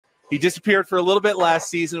He disappeared for a little bit last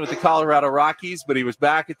season with the Colorado Rockies, but he was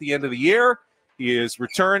back at the end of the year. He is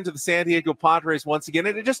returned to the San Diego Padres once again,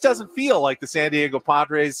 and it just doesn't feel like the San Diego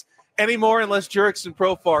Padres anymore unless Jurickson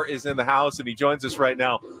Profar is in the house, and he joins us right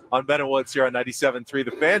now on Ben & Woods here on 97.3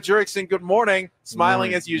 The Fan. Jurickson, good morning.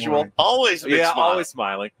 Smiling as usual. Morning. Always a big smile. Always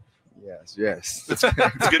smiling. Yes. It's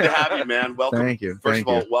good to have you, man. Welcome. Thank you. First of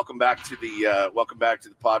all, welcome back to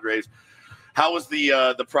the Padres. How was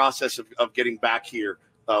the process of getting back here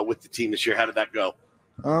with the team this year? How did that go?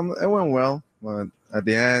 It went well, but at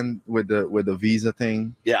the end with the visa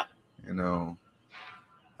thing, yeah,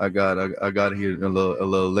 I got here a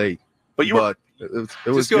little late. But it was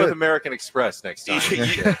just go good. with American Express next time.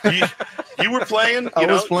 you were playing. I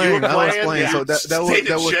was playing. Yeah. So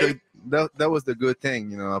that was the good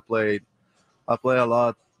thing. I played a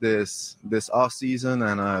lot this off season,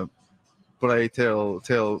 and I played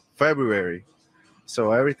till February.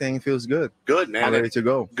 So everything feels good. Good, man. I'm ready to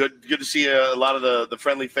go. Good to see a lot of the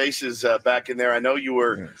friendly faces back in there. I know you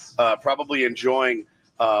were probably enjoying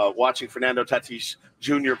watching Fernando Tatis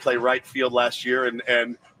Jr. play right field last year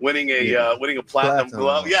and winning a platinum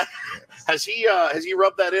glove. Yeah. Has he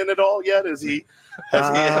rubbed that in at all yet? No,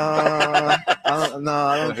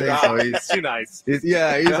 I don't think so. He's too nice. He's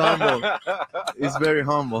humble. He's very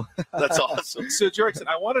humble. That's awesome. So, Jurickson,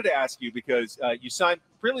 I wanted to ask you because you signed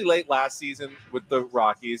really late last season with the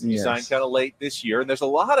Rockies, and you signed kind of late this year. And there's a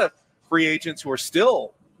lot of free agents who are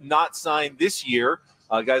still not signed this year.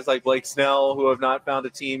 Guys like Blake Snell who have not found a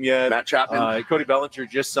team yet. Matt Chapman. Cody Bellinger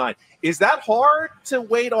just signed. Is that hard to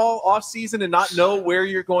wait all off season and not know where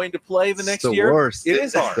you're going to play the next year? Worst. It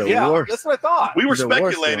is hard. The worst. That's what I thought. We were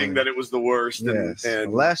speculating that it was the worst. Yes.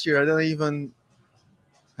 And last year I didn't even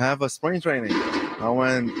have a spring training. I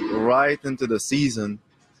went right into the season,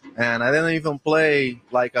 and I didn't even play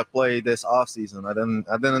like I played this off season. I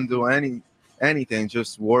didn't do anything.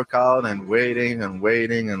 Just work out and waiting, and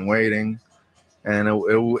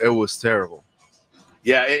it was terrible.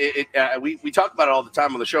 Yeah, we talk about it all the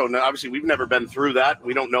time on the show. Now, obviously, we've never been through that.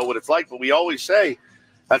 We don't know what it's like, but we always say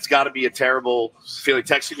that's got to be a terrible feeling.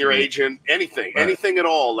 Texting your agent, anything at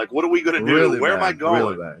all. Like, what are we going to do? Really Where am I going?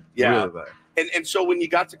 Really bad. Yeah. Really bad. And so when you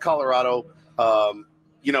got to Colorado,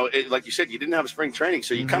 like you said, you didn't have a spring training,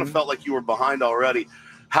 so you kind of felt like you were behind already.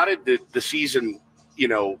 How did the season,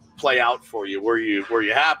 play out for you? Were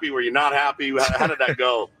you happy? Were you not happy? How did that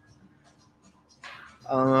go?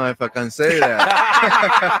 I don't know if I can say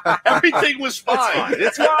that. Everything was fine.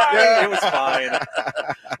 It's fine. Yeah. It was fine.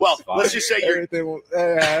 Well, let's just say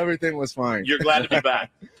everything was fine. You're glad to be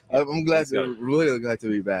back. I'm really glad to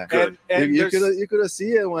be back. Good. And you could have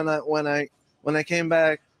seen it when I came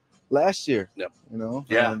back last year. Yep.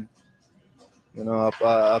 Yeah.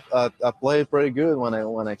 I played pretty good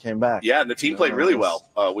when I came back. Yeah, and the team played really well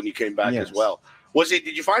when you came back as well.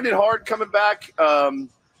 Did you find it hard coming back?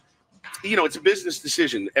 It's a business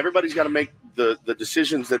decision. Everybody's got to make the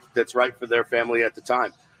decisions that's right for their family at the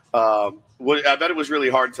time. I bet it was really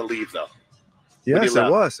hard to leave, though. Yes,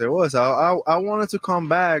 it was. I wanted to come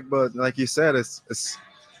back, but like you said, it's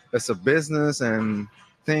a business, and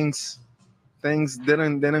things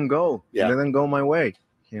didn't go. Yeah. Didn't go my way.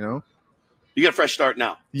 You got a fresh start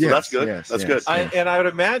now. So that's good. That's good. And I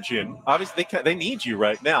would imagine, obviously, they need you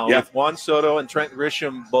right now. Yeah. With Juan Soto and Trent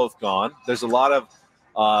Grisham both gone, there's a lot of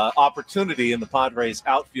opportunity in the Padres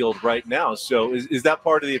outfield right now. So is that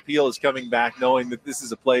part of the appeal, is coming back knowing that this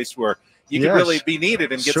is a place where you can really be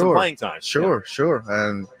needed and get some playing time? Sure.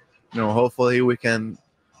 And hopefully we can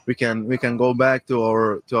go back to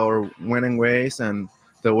our winning ways and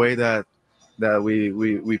the way that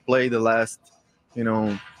we played the last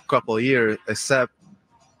couple of years, except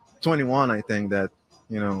 21. I think that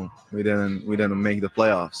we didn't make the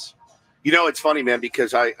playoffs. It's funny, man,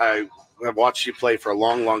 because I've watched you play for a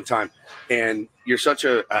long, long time, and you're such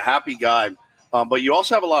a happy guy, but you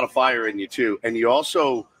also have a lot of fire in you too, and you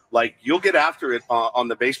also you'll get after it on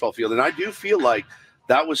the baseball field, and I do feel like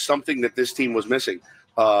that was something that this team was missing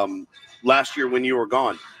last year when you were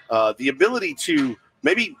gone. The ability to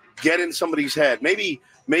maybe get in somebody's head, maybe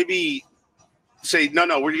say,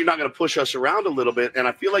 no, you're not going to push us around a little bit, and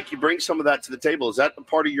I feel like you bring some of that to the table. Is that the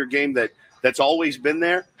part of your game that's always been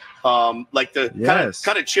there? Kind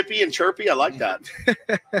of chippy and chirpy. I like that.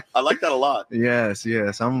 I like that a lot. Yes.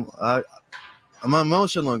 I'm an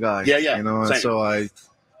emotional guy. Yeah. And so I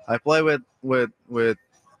play with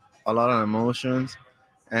a lot of emotions,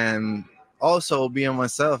 and also being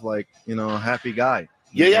myself, a happy guy.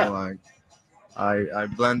 I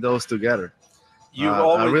blend those together.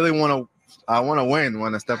 I want to win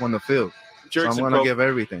when I step on the field. So I'm going to give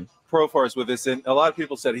everything. Profar is with us, and a lot of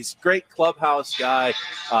people said he's a great clubhouse guy,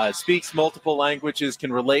 speaks multiple languages,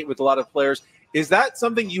 can relate with a lot of players. Is that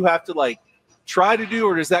something you have to like try to do,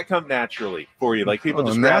 or does that come naturally for you? Like people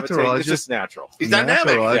just gravitate. It's just natural. He's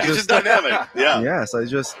dynamic. Yeah. He's just dynamic. Yeah. Yes,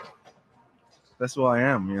 that's who I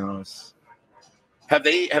am. You know. Have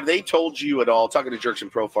they told you at all? Talking to Jurickson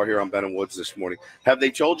Profar here on Ben and Woods this morning. Have they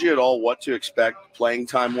told you at all what to expect playing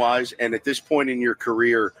time wise? And at this point in your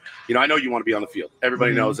career, you know, I know you want to be on the field.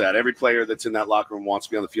 Everybody knows that. Every player that's in that locker room wants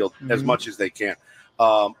to be on the field as much as they can.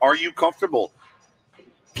 Are you comfortable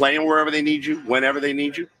playing wherever they need you, whenever they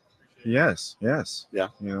need you? Yes. Yeah. You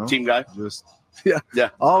know, team guy. Yeah.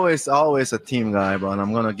 Always a team guy, but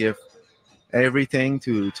I'm gonna give everything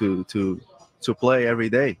to play every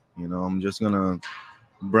day. You know, I'm just gonna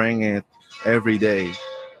bring it every day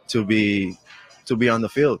to be on the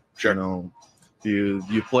field. Sure. You know,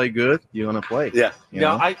 you play good, you're gonna play. Yeah.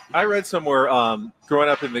 Now, I read somewhere growing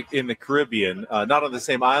up in the Caribbean, not on the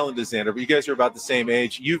same island as Xander, but you guys are about the same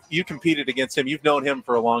age. You competed against him. You've known him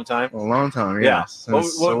for a long time. A long time, yeah.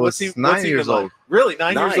 Since What's he 9 years old? like? Really,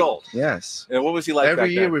 9 years old. Yes. And what was he like Every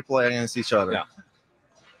back year then? we play against each other. Yeah.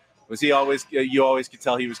 Was he always? You always could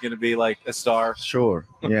tell he was going to be like a star. Sure.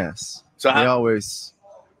 Yes. So he always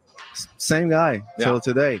same guy till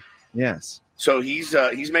today. Yes. So he's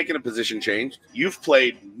making a position change. You've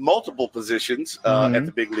played multiple positions at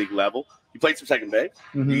the big league level. You played some second base.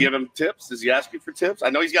 You give him tips. Does he ask you for tips? I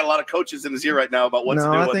know he's got a lot of coaches in his ear right now about what to do,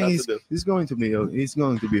 what not to do. He's going to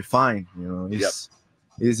be fine. You know,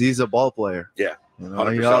 he's a ball player. Yeah. You know,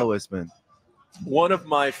 100%. he's always been. One of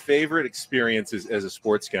my favorite experiences as a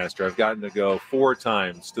sportscaster, I've gotten to go 4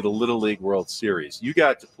 times to the Little League World Series. You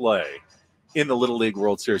got to play in the Little League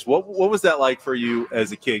World Series. What was that like for you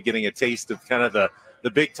as a kid, getting a taste of kind of the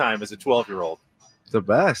big time as a 12-year-old? The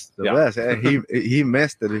best. And he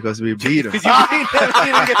missed it because we beat him. Because you beat him, he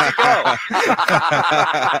didn't get to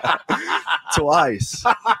go. Twice.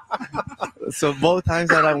 So both times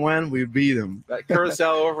that I went, we beat him. That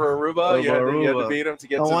Curacao over Aruba, you had to beat him to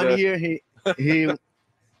get to one year he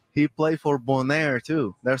played for Bonaire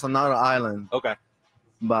too. There's another island. Okay.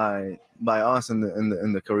 By us in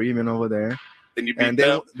the Caribbean over there. And you beat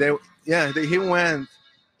them?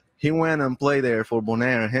 He went and played there for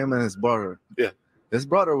Bonaire, him and his brother. Yeah. His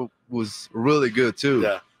brother was really good too.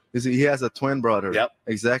 Yeah. He has a twin brother. Yep.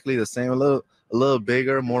 Exactly the same, a little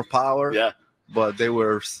bigger, more power. Yeah. But they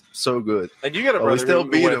were so good. And you got a brother who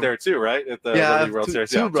went there too, right? At the Little League World Series.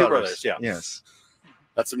 Two brothers. Yeah. Yes.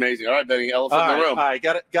 That's amazing. All right, Benny, elephant in the room. All right,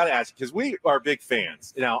 got to ask, because we are big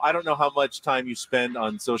fans. Now, I don't know how much time you spend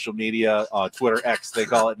on social media, Twitter, X, they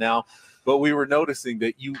call it now, but we were noticing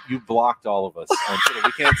that you blocked all of us on Twitter.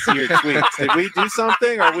 We can't see your tweets. Did we do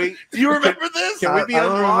something? Do you remember this? Can we be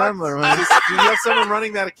unblocked? I don't remember. Man. Do you have someone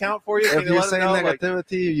running that account for you? If you say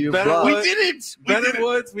negativity, you block. We didn't. Ben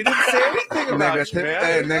Woods, we didn't say anything about you,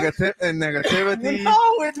 man. Negativity.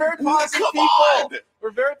 No, we're very positive people. On.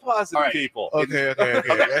 We're very positive people. Okay.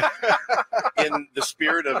 In the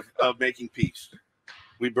spirit of making peace,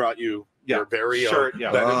 we brought you your very own shirt.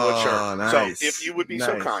 Ben and Wood shirt. Nice. So if you would be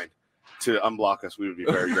so kind to unblock us, we would be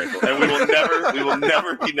very grateful. And we will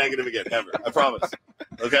never be negative again, ever. I promise.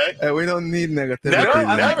 Okay? Hey, we don't need negativity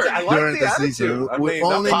Never. I like during the season. We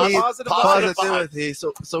only need positivity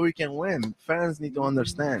so we can win. Fans need to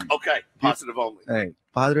understand. Okay. Positive only. Hey,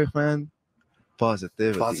 Padre fan,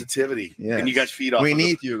 positivity. Yes. And you guys feed off. We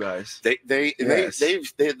need you guys.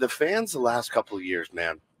 The fans the last couple of years,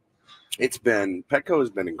 man. Petco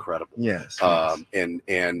has been incredible. Yes. And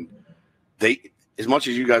they, as much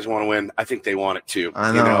as you guys want to win, I think they want it too.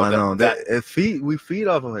 I know. We feed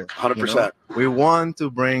off of it. 100%. We want to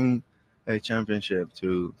bring a championship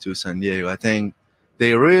to San Diego. I think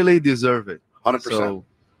they really deserve it. 100%. So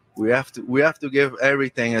we have to give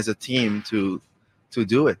everything as a team to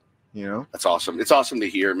do it. You know, that's awesome. It's awesome to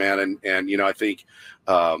hear, man. And you know, I think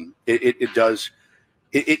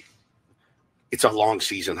it's a long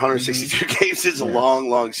season. 162 games is a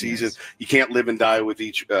long season. Yes. You can't live and die with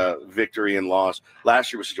each victory and loss.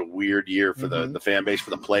 Last year was such a weird year for the fan base,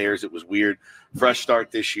 for the players. It was weird. Fresh start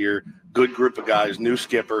this year. Good group of guys. New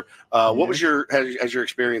skipper. What was has your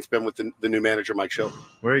experience been with the new manager, Mike Schill?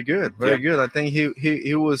 Very good. Very good. I think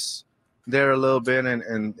he was there a little bit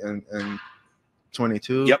in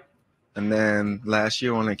 22. Yep. And then last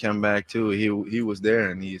year when I came back too, he was there,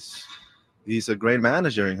 and he's a great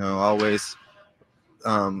manager. You know, always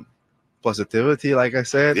positivity, like I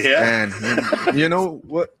said. Yeah. And you know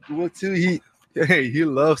what too, he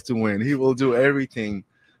loves to win. He will do everything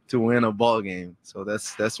to win a ball game. So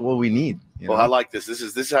that's what we need. Well, I like this. This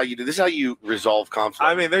is how you do. This is how you resolve conflict.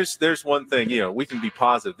 I mean, there's one thing, we can be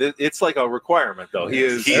positive. It's like a requirement, though. He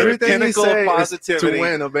is everything pinnacle of positivity to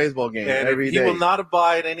win a baseball game and every day. He will not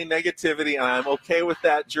abide any negativity, and I'm okay with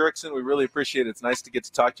that, Jurickson. We really appreciate it. It's nice to get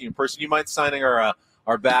to talk to you in person. You mind signing our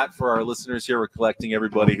bat for our listeners here? We're collecting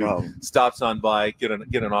everybody who stops on by, get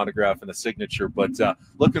an autograph and a signature. But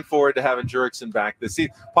looking forward to having Jurickson back this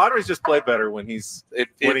season. Padres just play better when he's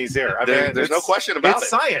here. I mean, there's no question about it. It's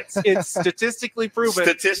science. It's statistically proven.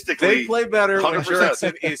 Statistically, they play better 100%. when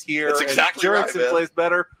Jurickson is here. That's exactly and right, Jurickson plays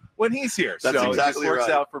better when he's here. That's so exactly it just works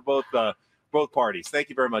right. out for both parties. Thank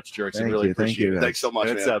you very much, Jurickson. Really appreciate it. Thanks so much,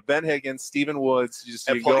 It's man. Ben Higgins, Stephen Woods.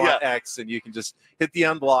 You go on X and you can just hit the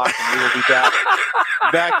unblock, and we will be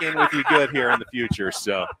back in with you good here in the future.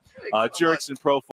 So, Jurickson Profar.